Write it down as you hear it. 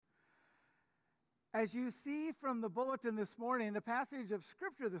As you see from the bulletin this morning, the passage of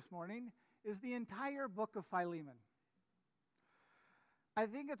Scripture this morning is the entire book of Philemon. I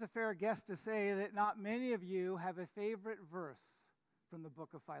think it's a fair guess to say that not many of you have a favorite verse from the book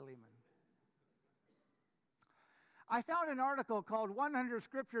of Philemon. I found an article called 100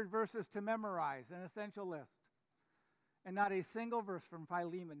 Scripture Verses to Memorize, an essential list, and not a single verse from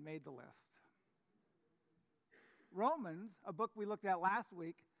Philemon made the list. Romans, a book we looked at last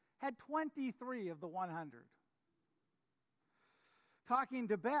week, had 23 of the 100. Talking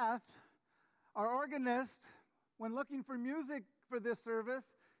to Beth, our organist, when looking for music for this service,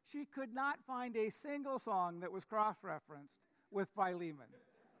 she could not find a single song that was cross-referenced with Philemon.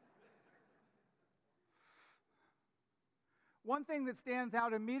 One thing that stands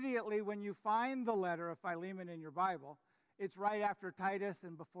out immediately when you find the letter of Philemon in your Bible, it's right after Titus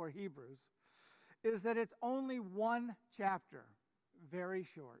and before Hebrews, is that it's only one chapter, very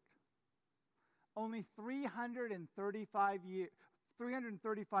short. Only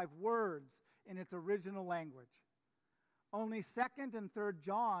 335 words in its original language. Only 2nd and 3rd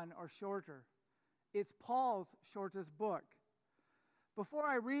John are shorter. It's Paul's shortest book. Before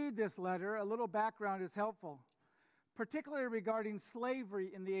I read this letter, a little background is helpful, particularly regarding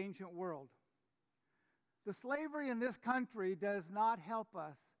slavery in the ancient world. The slavery in this country does not help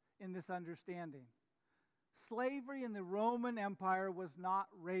us in this understanding. Slavery in the Roman Empire was not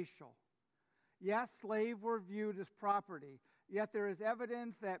racial. Yes, slaves were viewed as property, yet there is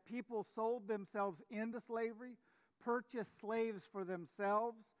evidence that people sold themselves into slavery, purchased slaves for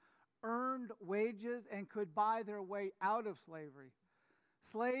themselves, earned wages, and could buy their way out of slavery.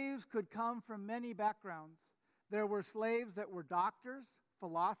 Slaves could come from many backgrounds. There were slaves that were doctors,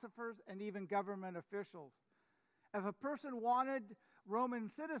 philosophers, and even government officials. If a person wanted Roman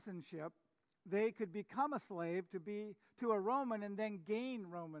citizenship, they could become a slave to a Roman and then gain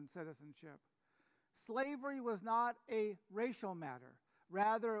Roman citizenship. Slavery was not a racial matter.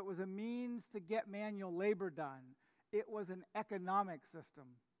 Rather, it was a means to get manual labor done. It was an economic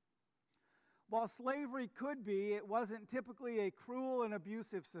system. While slavery could be, it wasn't typically a cruel and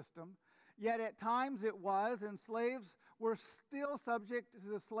abusive system, yet at times it was, and slaves were still subject to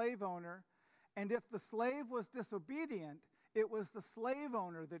the slave owner, and if the slave was disobedient, it was the slave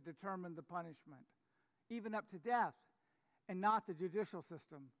owner that determined the punishment, even up to death, and not the judicial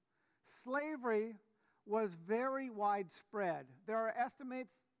system. Slavery was very widespread. There are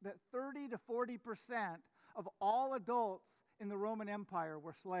estimates that 30 to 40% of all adults in the Roman Empire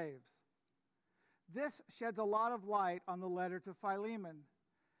were slaves. This sheds a lot of light on the letter to Philemon.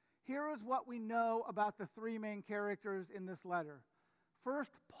 Here is what we know about the three main characters in this letter.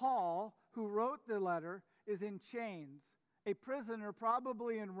 First, Paul, who wrote the letter, is in chains, a prisoner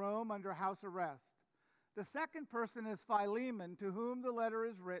probably in Rome under house arrest. The second person is Philemon, to whom the letter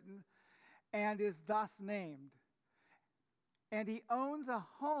is written and is thus named. And he owns a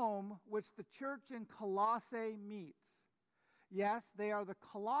home which the church in Colossae meets. Yes, they are the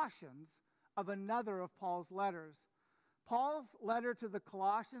Colossians of another of Paul's letters. Paul's letter to the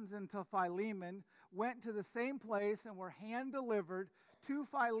Colossians and to Philemon went to the same place and were hand-delivered to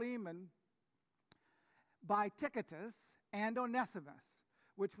Philemon by Tychicus and Onesimus,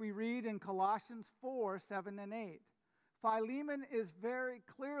 which we read in Colossians 4, 7, and 8. Philemon is very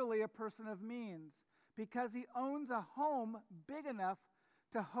clearly a person of means because he owns a home big enough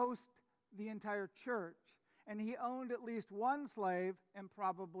to host the entire church, and he owned at least one slave and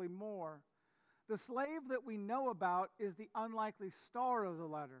probably more. The slave that we know about is the unlikely star of the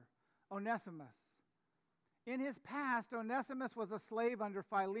letter, Onesimus. In his past, Onesimus was a slave under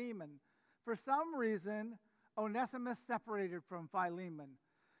Philemon. For some reason, Onesimus separated from Philemon.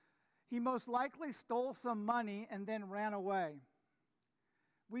 He most likely stole some money and then ran away.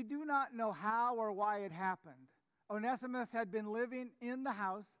 We do not know how or why it happened. Onesimus had been living in the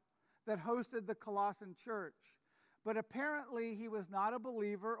house that hosted the Colossian church, but apparently he was not a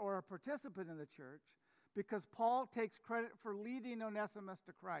believer or a participant in the church because Paul takes credit for leading Onesimus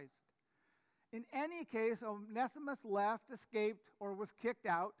to Christ. In any case, Onesimus left, escaped, or was kicked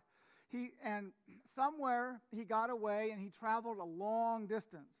out. Somewhere he got away and he traveled a long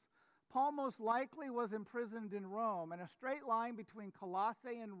distance. Paul most likely was imprisoned in Rome, and a straight line between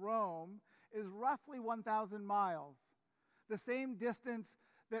Colossae and Rome is roughly 1,000 miles, the same distance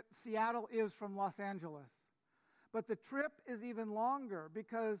that Seattle is from Los Angeles. But the trip is even longer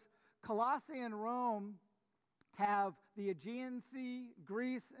because Colossae and Rome have the Aegean Sea,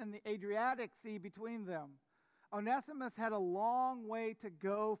 Greece, and the Adriatic Sea between them. Onesimus had a long way to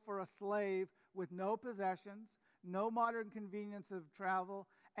go for a slave with no possessions, no modern convenience of travel,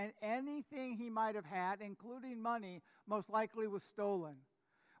 and anything he might have had, including money, most likely was stolen.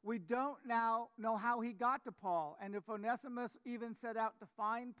 We don't now know how he got to Paul, and if Onesimus even set out to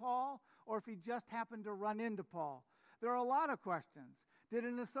find Paul, or if he just happened to run into Paul. There are a lot of questions. Did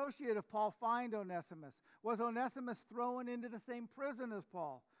an associate of Paul find Onesimus? Was Onesimus thrown into the same prison as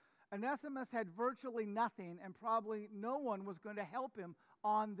Paul? Onesimus had virtually nothing, and probably no one was going to help him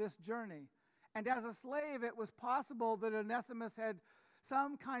on this journey. And as a slave, it was possible that Onesimus had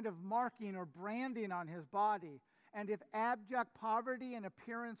some kind of marking or branding on his body. And if abject poverty and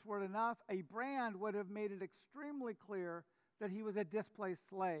appearance were enough, a brand would have made it extremely clear that he was a displaced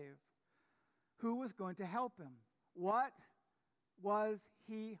slave. Who was going to help him? What was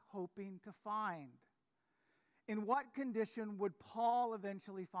he hoping to find? In what condition would Paul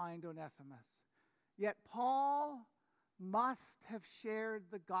eventually find Onesimus? Yet Paul must have shared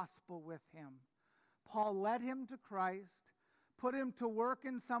the gospel with him. Paul led him to Christ, put him to work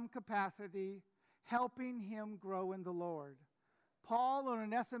in some capacity, helping him grow in the Lord. Paul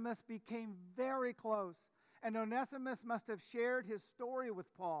and Onesimus became very close, and Onesimus must have shared his story with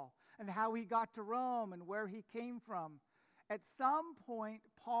Paul and how he got to Rome and where he came from. At some point,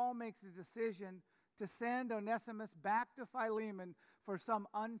 Paul makes a decision to send Onesimus back to Philemon for some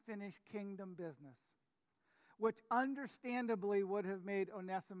unfinished kingdom business, which understandably would have made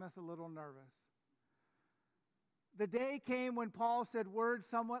Onesimus a little nervous. The day came when Paul said words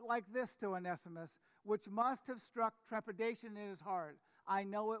somewhat like this to Onesimus, which must have struck trepidation in his heart. I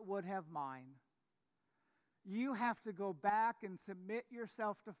know it would have mine. You have to go back and submit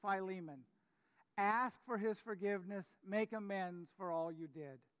yourself to Philemon. Ask for his forgiveness. Make amends for all you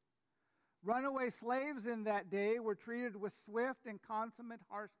did. Runaway slaves in that day were treated with swift and consummate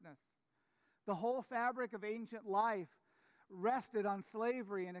harshness. The whole fabric of ancient life rested on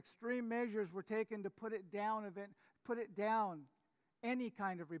slavery, and extreme measures were taken to put it down any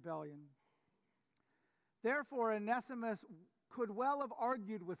kind of rebellion. Therefore, Onesimus could well have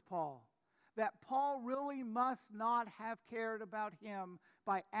argued with Paul that Paul really must not have cared about him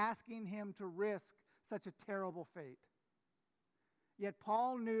by asking him to risk such a terrible fate. Yet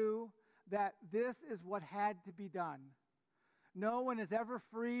Paul knew that this is what had to be done. No one is ever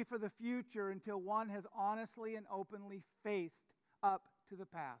free for the future until one has honestly and openly faced up to the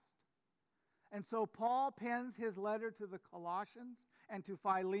past. And so Paul pens his letter to the Colossians and to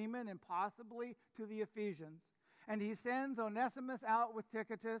Philemon and possibly to the Ephesians. And he sends Onesimus out with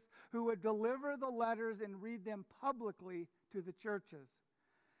Tychicus, who would deliver the letters and read them publicly to the churches.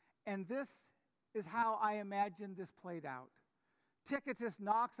 And this is how I imagine this played out. Tychicus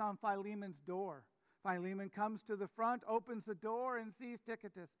knocks on Philemon's door. Philemon comes to the front, opens the door, and sees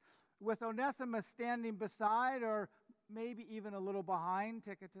Tychicus, with Onesimus standing beside or maybe even a little behind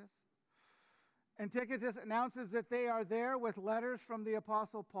Tychicus. And Tychicus announces that they are there with letters from the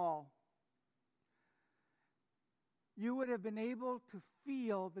Apostle Paul. You would have been able to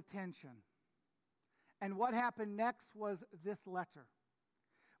feel the tension. And what happened next was this letter,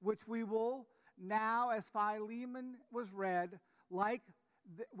 which we will now, as Philemon was read,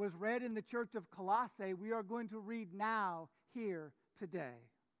 was read in the church of Colossae, we are going to read now, here, today.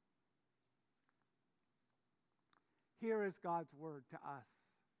 Here is God's word to us.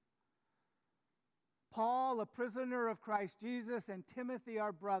 Paul, a prisoner of Christ Jesus, and Timothy,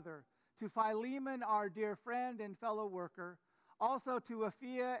 our brother, to Philemon, our dear friend and fellow worker, also to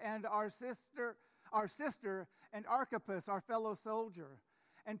Apphia and our sister, and Archippus, our fellow soldier,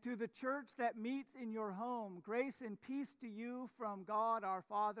 and to the church that meets in your home, grace and peace to you from God our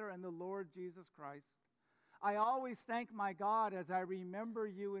Father and the Lord Jesus Christ. I always thank my God as I remember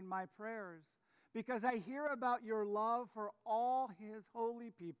you in my prayers, because I hear about your love for all his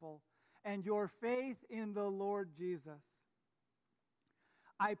holy people and your faith in the Lord Jesus.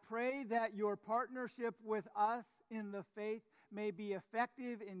 I pray that your partnership with us in the faith may be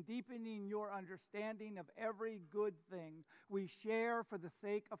effective in deepening your understanding of every good thing we share for the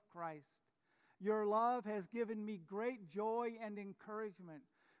sake of Christ. Your love has given me great joy and encouragement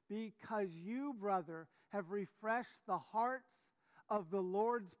because you, brother, have refreshed the hearts of the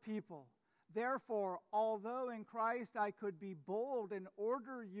Lord's people. Therefore, although in Christ I could be bold and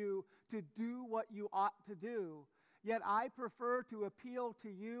order you to do what you ought to do, yet I prefer to appeal to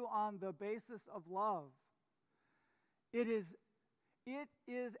you on the basis of love. It is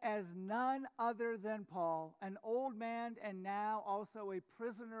as none other than Paul, an old man and now also a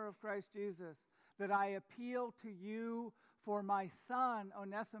prisoner of Christ Jesus, that I appeal to you for my son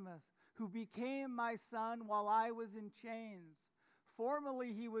Onesimus, who became my son while I was in chains.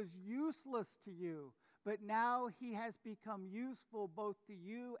 Formerly he was useless to you, but now he has become useful both to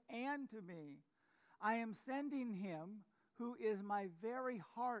you and to me. I am sending him, who is my very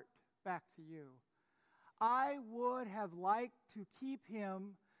heart, back to you. I would have liked to keep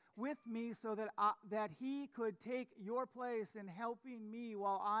him with me so that he could take your place in helping me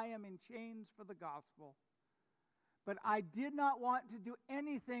while I am in chains for the gospel. But I did not want to do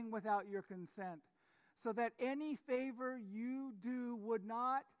anything without your consent, so that any favor you do would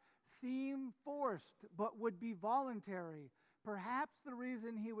not seem forced, but would be voluntary. Perhaps the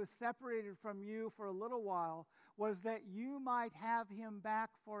reason he was separated from you for a little while was that you might have him back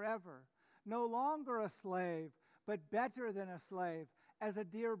forever, no longer a slave, but better than a slave, as a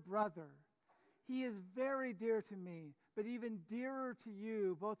dear brother. He is very dear to me, but even dearer to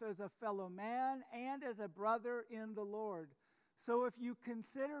you, both as a fellow man and as a brother in the Lord. So if you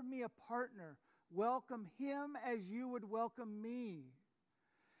consider me a partner, welcome him as you would welcome me.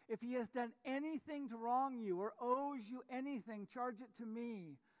 If he has done anything to wrong you or owes you anything, charge it to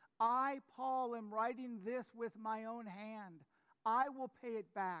me. I, Paul, am writing this with my own hand. I will pay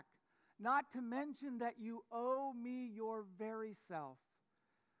it back, not to mention that you owe me your very self.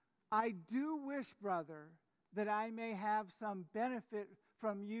 I do wish, brother, that I may have some benefit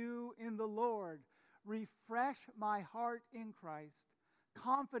from you in the Lord. Refresh my heart in Christ.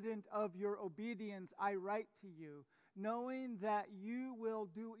 Confident of your obedience, I write to you, knowing that you will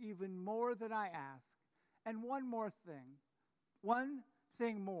do even more than I ask. And one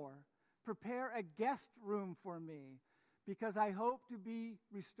thing more. Prepare a guest room for me, because I hope to be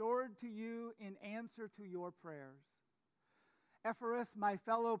restored to you in answer to your prayers. Ephorus, my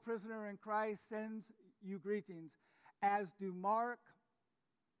fellow prisoner in Christ, sends you greetings, as do Mark,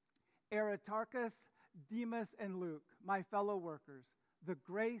 Aristarchus, Demas, and Luke, my fellow workers. The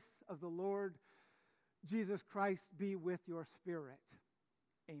grace of the Lord Jesus Christ be with your spirit.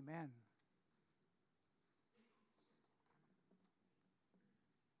 Amen.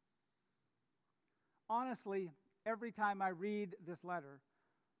 Honestly, every time I read this letter,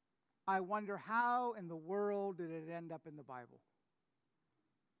 I wonder how in the world did it end up in the Bible?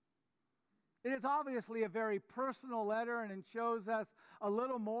 It is obviously a very personal letter, and it shows us a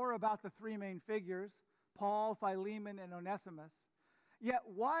little more about the three main figures, Paul, Philemon, and Onesimus. Yet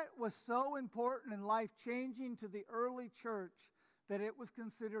what was so important and life-changing to the early church that it was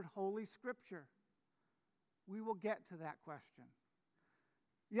considered Holy Scripture? We will get to that question.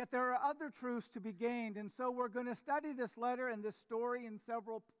 Yet there are other truths to be gained, and so we're going to study this letter and this story in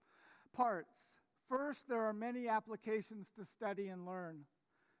several parts. First, there are many applications to study and learn.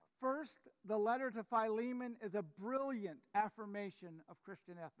 First, the letter to Philemon is a brilliant affirmation of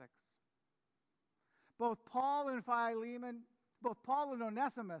Christian ethics. Both Paul and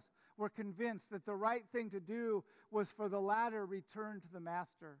Onesimus were convinced that the right thing to do was for the latter return to the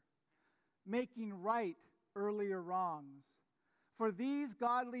master, making right earlier wrongs. For these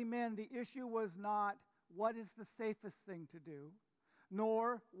godly men, the issue was not what is the safest thing to do,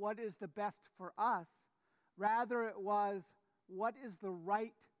 nor what is the best for us. Rather, it was what is the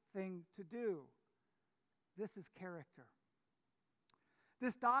right thing to do. This is character.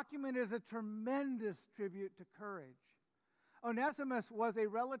 This document is a tremendous tribute to courage. Onesimus was a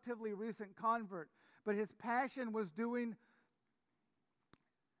relatively recent convert, but his passion was doing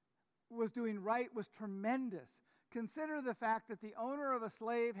right was tremendous. Consider the fact that the owner of a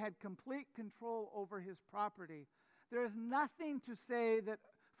slave had complete control over his property. There is nothing to say that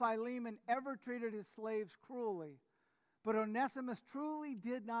Philemon ever treated his slaves cruelly, but Onesimus truly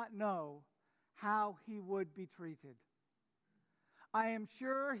did not know how he would be treated. I am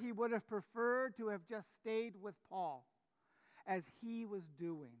sure he would have preferred to have just stayed with Paul, as he was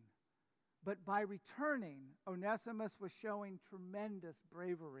doing. But by returning, Onesimus was showing tremendous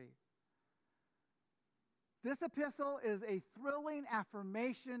bravery. This epistle is a thrilling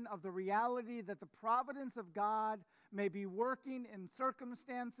affirmation of the reality that the providence of God may be working in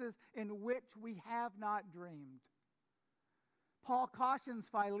circumstances in which we have not dreamed. Paul cautions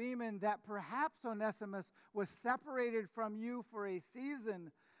Philemon that perhaps Onesimus was separated from you for a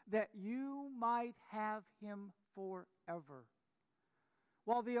season, that you might have him forever.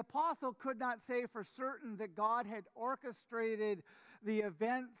 While the apostle could not say for certain that God had orchestrated the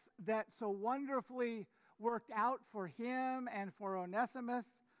events that so wonderfully worked out for him and for Onesimus,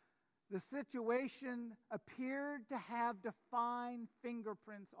 the situation appeared to have defined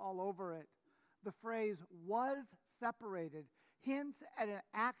fingerprints all over it. The phrase "was separated" hints at an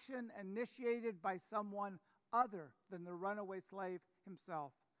action initiated by someone other than the runaway slave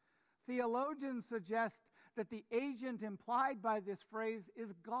himself. Theologians suggest that the agent implied by this phrase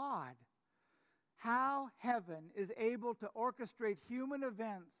is God. How heaven is able to orchestrate human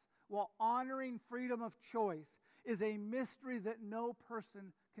events while honoring freedom of choice is a mystery that no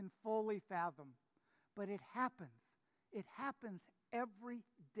person can fully fathom. But it happens. It happens every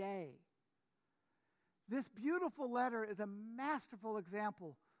day. This beautiful letter is a masterful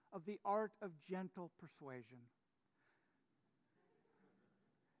example of the art of gentle persuasion.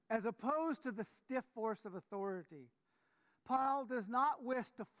 As opposed to the stiff force of authority, Paul does not wish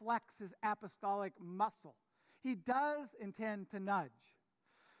to flex his apostolic muscle. He does intend to nudge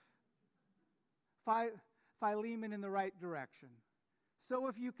Philemon in the right direction. So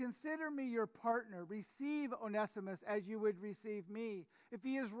if you consider me your partner, receive Onesimus as you would receive me. If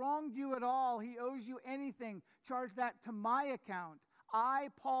he has wronged you at all, he owes you anything, charge that to my account. I,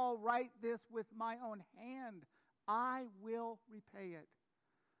 Paul, write this with my own hand. I will repay it.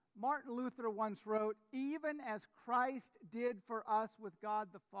 Martin Luther once wrote, even as Christ did for us with God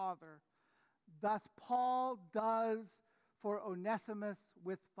the Father, thus Paul does for Onesimus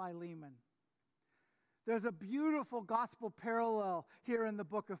with Philemon. There's a beautiful gospel parallel here in the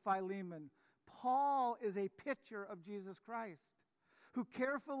book of Philemon. Paul is a picture of Jesus Christ, who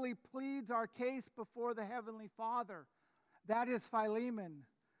carefully pleads our case before the Heavenly Father. That is Philemon.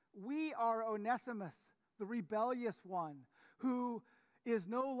 We are Onesimus, the rebellious one, who is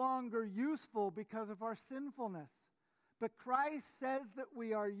no longer useful because of our sinfulness. But Christ says that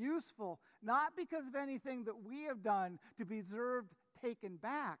we are useful, not because of anything that we have done to be deserved taken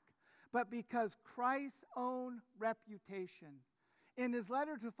back, but because Christ's own reputation. In his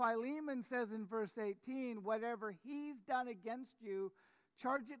letter to Philemon says in verse 18, whatever he's done against you,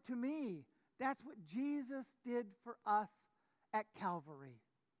 charge it to me. That's what Jesus did for us at Calvary.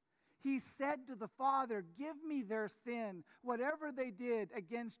 He said to the Father, give me their sin. Whatever they did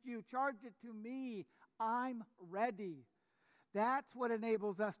against you, charge it to me. I'm ready. That's what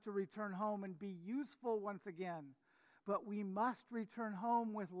enables us to return home and be useful once again. But we must return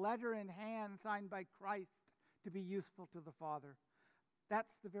home with letter in hand signed by Christ to be useful to the Father.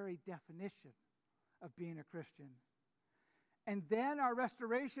 That's the very definition of being a Christian. And then our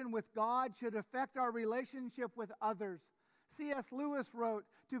restoration with God should affect our relationship with others. C.S. Lewis wrote,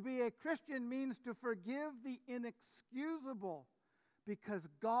 to be a Christian means to forgive the inexcusable because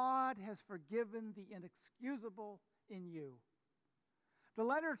God has forgiven the inexcusable in you. The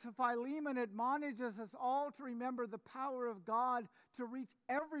letter to Philemon admonishes us all to remember the power of God to reach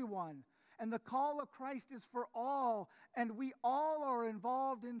everyone. And the call of Christ is for all, and we all are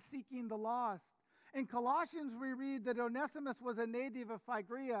involved in seeking the lost. In Colossians, we read that Onesimus was a native of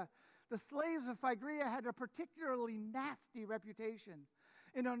Phrygia. The slaves of Phrygia had a particularly nasty reputation.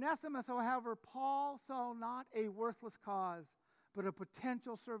 In Onesimus, however, Paul saw not a worthless cause, but a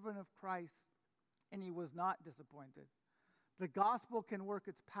potential servant of Christ, and he was not disappointed. The gospel can work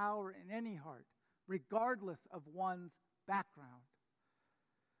its power in any heart, regardless of one's background.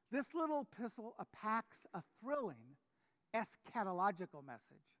 This little epistle packs a thrilling eschatological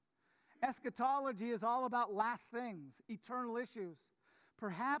message. Eschatology is all about last things, eternal issues.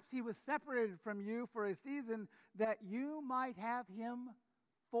 Perhaps he was separated from you for a season that you might have him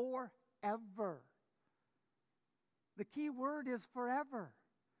forever. The key word is forever.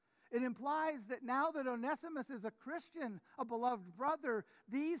 It implies that now that Onesimus is a Christian, a beloved brother,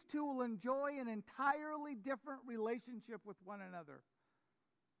 these two will enjoy an entirely different relationship with one another.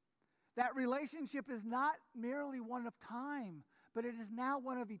 That relationship is not merely one of time, but it is now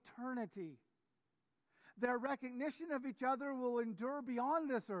one of eternity. Their recognition of each other will endure beyond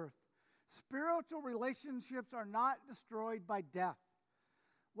this earth. Spiritual relationships are not destroyed by death.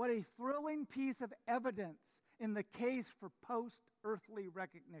 What a thrilling piece of evidence in the case for post-earthly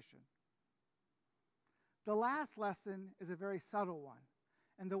recognition. The last lesson is a very subtle one,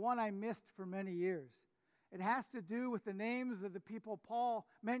 and the one I missed for many years. It has to do with the names of the people Paul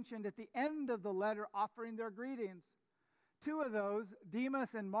mentioned at the end of the letter offering their greetings. Two of those, Demas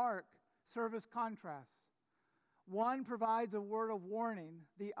and Mark, serve as contrasts. One provides a word of warning,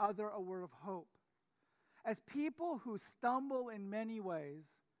 the other a word of hope. As people who stumble in many ways,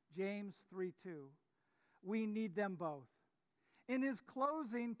 James 3:2, we need them both. In his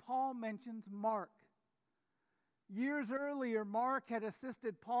closing, Paul mentions Mark. Years earlier, Mark had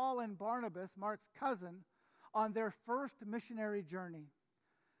assisted Paul and Barnabas, Mark's cousin, on their first missionary journey.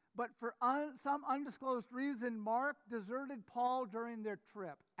 But for some undisclosed reason, Mark deserted Paul during their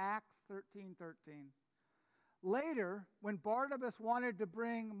trip, Acts 13:13. Later, when Barnabas wanted to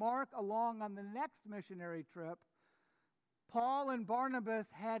bring Mark along on the next missionary trip, Paul and Barnabas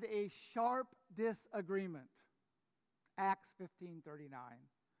had a sharp disagreement, Acts 15:39.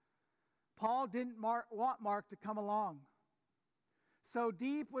 Paul didn't want Mark to come along. So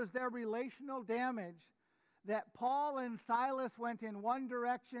deep was their relational damage that Paul and Silas went in one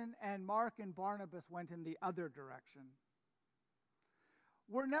direction and Mark and Barnabas went in the other direction.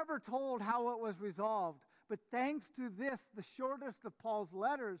 We're never told how it was resolved, but thanks to this, the shortest of Paul's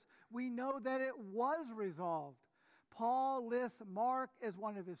letters, we know that it was resolved. Paul lists Mark as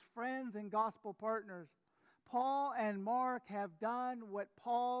one of his friends and gospel partners. Paul and Mark have done what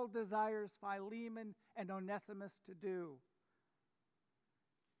Paul desires Philemon and Onesimus to do.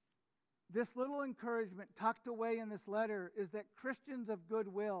 This little encouragement tucked away in this letter is that Christians of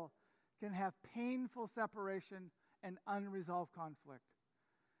goodwill can have painful separation and unresolved conflict.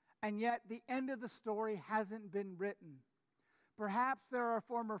 And yet the end of the story hasn't been written. Perhaps there are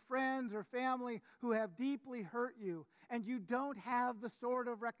former friends or family who have deeply hurt you, and you don't have the sort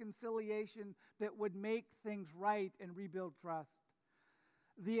of reconciliation that would make things right and rebuild trust.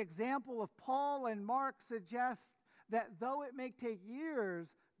 The example of Paul and Mark suggests that though it may take years,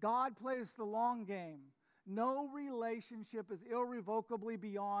 God plays the long game. No relationship is irrevocably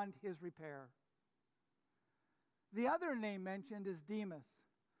beyond his repair. The other name mentioned is Demas.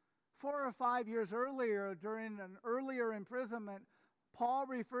 4 or 5 years earlier, during an earlier imprisonment, Paul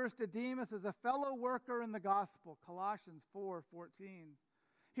refers to Demas as a fellow worker in the gospel, Colossians 4:14.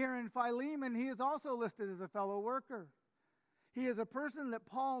 Here in Philemon, he is also listed as a fellow worker. He is a person that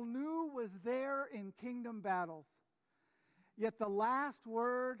Paul knew was there in kingdom battles. Yet the last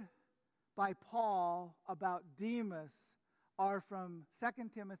word by Paul about Demas are from 2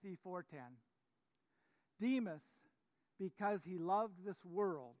 Timothy 4:10. Demas, because he loved this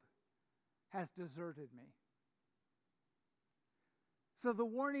world, has deserted me. So the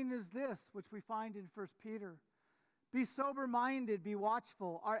warning is this, which we find in 1 Peter. Be sober-minded, be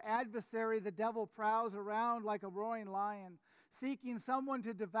watchful. Our adversary, the devil, prowls around like a roaring lion, seeking someone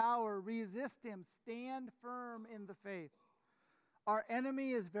to devour. Resist him. Stand firm in the faith. Our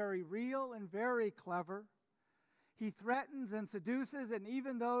enemy is very real and very clever. He threatens and seduces, and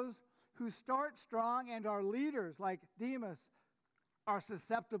even those who start strong and are leaders, like Demas, are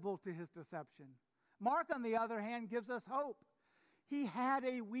susceptible to his deception. Mark, on the other hand, gives us hope. He had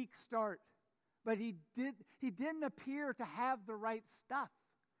a weak start, but he didn't appear to have the right stuff.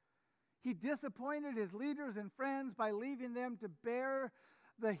 He disappointed his leaders and friends by leaving them to bear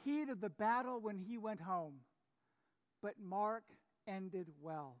the heat of the battle when he went home. But Mark ended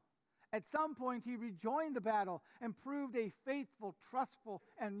well. At some point, he rejoined the battle and proved a faithful, trustful,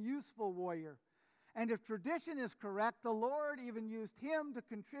 and useful warrior. And if tradition is correct, the Lord even used him to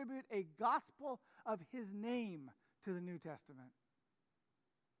contribute a gospel of his name to the New Testament.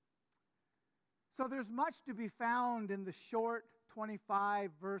 So there's much to be found in the short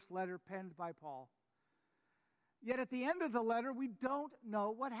 25-verse letter penned by Paul. Yet at the end of the letter, we don't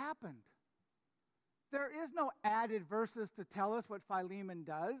know what happened. There is no added verses to tell us what Philemon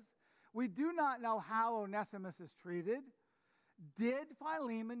does. We do not know how Onesimus is treated. Did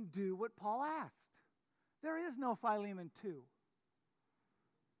Philemon do what Paul asked? There is no Philemon 2,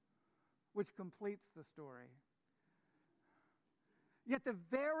 which completes the story. Yet the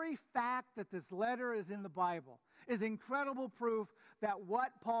very fact that this letter is in the Bible is incredible proof that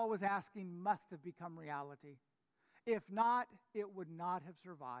what Paul was asking must have become reality. If not, it would not have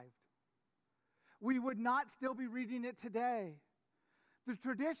survived. We would not still be reading it today. The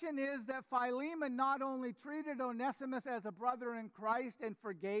tradition is that Philemon not only treated Onesimus as a brother in Christ and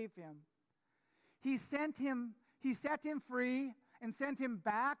forgave him, he set him free and sent him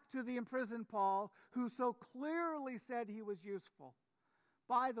back to the imprisoned Paul, who so clearly said he was useful.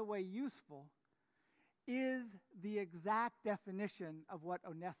 By the way, useful is the exact definition of what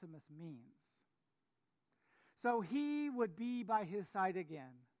Onesimus means. So he would be by his side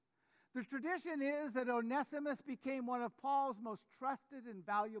again. The tradition is that Onesimus became one of Paul's most trusted and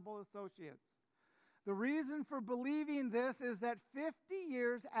valuable associates. The reason for believing this is that 50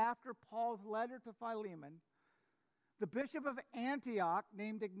 years after Paul's letter to Philemon, the bishop of Antioch,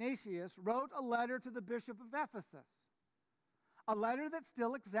 named Ignatius, wrote a letter to the bishop of Ephesus, a letter that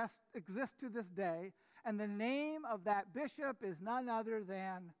still exists to this day, and the name of that bishop is none other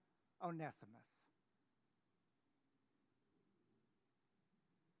than Onesimus.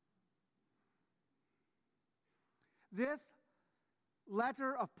 This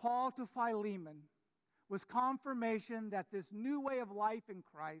letter of Paul to Philemon was confirmation that this new way of life in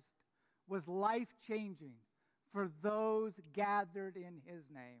Christ was life-changing for those gathered in his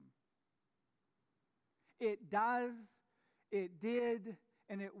name. It does, it did,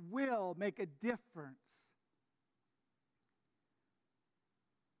 and it will make a difference.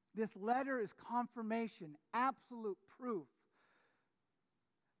 This letter is confirmation, absolute proof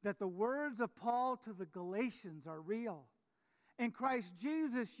that the words of Paul to the Galatians are real. In Christ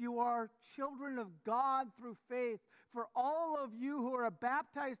Jesus, you are children of God through faith. For all of you who are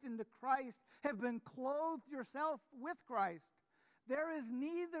baptized into Christ have been clothed yourself with Christ. There is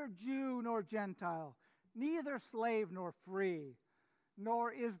neither Jew nor Gentile, neither slave nor free,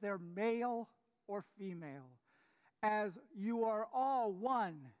 nor is there male or female. as you are all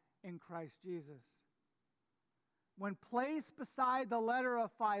one in Christ Jesus. When placed beside the letter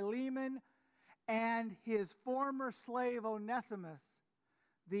of Philemon and his former slave Onesimus,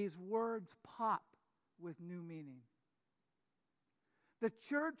 these words pop with new meaning. The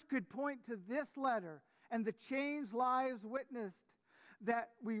church could point to this letter and the changed lives witnessed that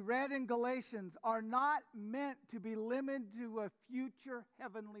we read in Galatians are not meant to be limited to a future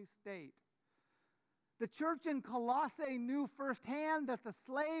heavenly state. The church in Colossae knew firsthand that the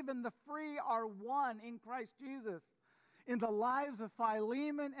slave and the free are one in Christ Jesus. In the lives of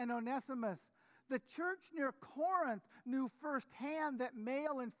Philemon and Onesimus, the church near Corinth knew firsthand that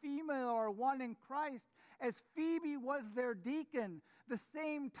male and female are one in Christ, as Phoebe was their deacon, the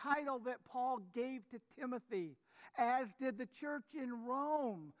same title that Paul gave to Timothy, as did the church in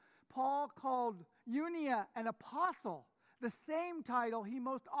Rome. Paul called Euodia an apostle, the same title he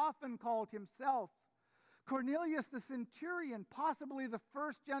most often called himself. Cornelius the centurion, possibly the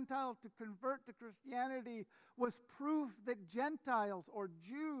first Gentile to convert to Christianity, was proof that Gentiles or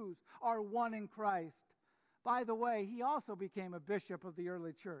Jews are one in Christ. By the way, he also became a bishop of the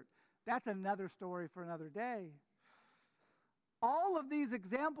early church. That's another story for another day. All of these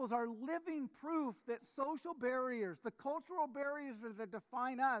examples are living proof that social barriers, the cultural barriers that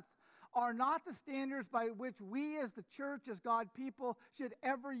define us, are not the standards by which we as the church, as God people, should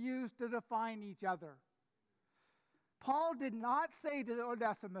ever use to define each other. Paul did not say to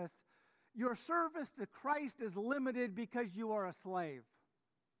Onesimus, your service to Christ is limited because you are a slave.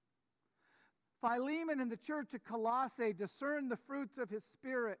 Philemon and the church at Colossae discerned the fruits of his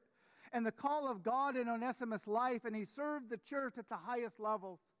spirit and the call of God in Onesimus' life, and he served the church at the highest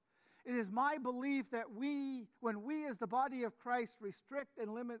levels. It is my belief that when we as the body of Christ restrict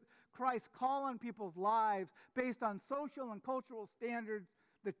and limit Christ's call on people's lives based on social and cultural standards,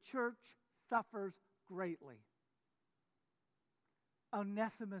 the church suffers greatly.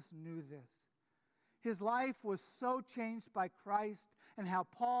 Onesimus knew this. His life was so changed by Christ and how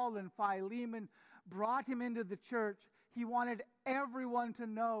Paul and Philemon brought him into the church, he wanted everyone to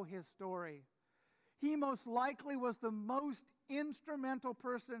know his story. He most likely was the most instrumental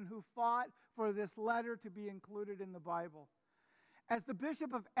person who fought for this letter to be included in the Bible. As the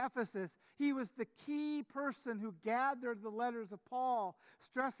bishop of Ephesus, he was the key person who gathered the letters of Paul,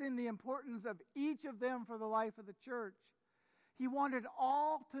 stressing the importance of each of them for the life of the church. He wanted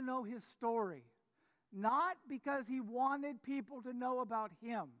all to know his story, not because he wanted people to know about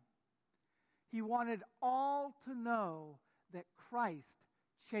him. He wanted all to know that Christ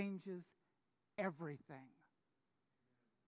changes everything.